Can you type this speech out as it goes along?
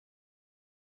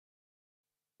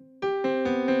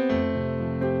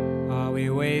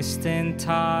wasting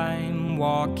time,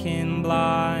 walking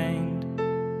blind?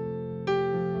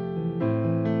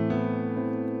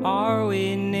 Are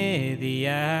we near the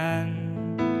end?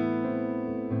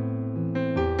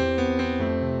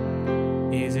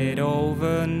 Is it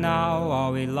over now?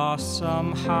 Are we lost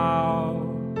somehow?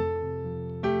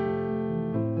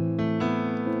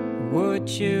 Would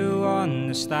you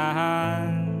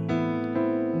understand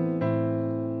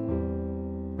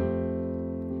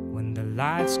when the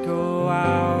lights go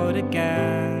out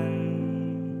again?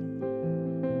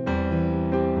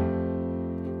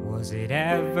 Was it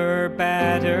ever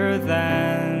better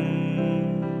then?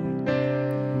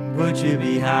 Would you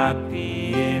be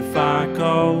happy if I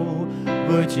go?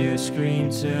 Would you scream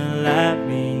to let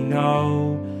me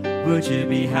know? Would you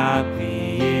be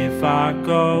happy if I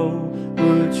go?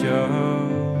 Would you?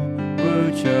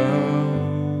 Would you?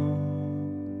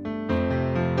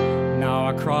 Now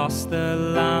I crossed the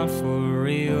line for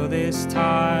real this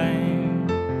time.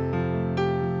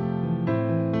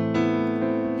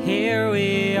 Here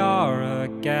we are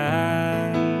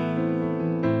again.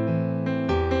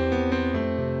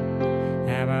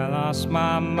 Have I lost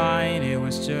my mind? It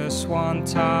was just one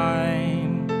time.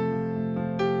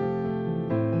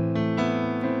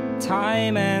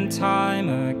 Time and time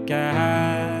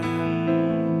again.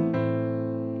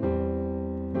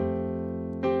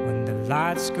 When the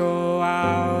lights go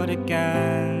out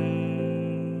again,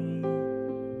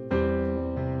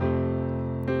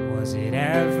 was it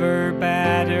ever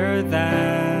better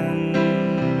then?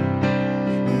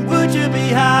 Would you be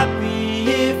happy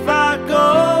if I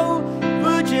go?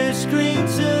 Would you scream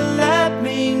to let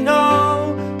me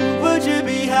know? Would you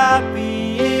be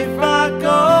happy if I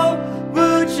go?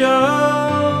 Would you?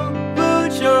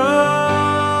 Would you?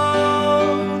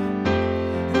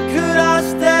 Could I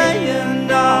stay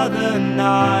another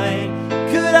night?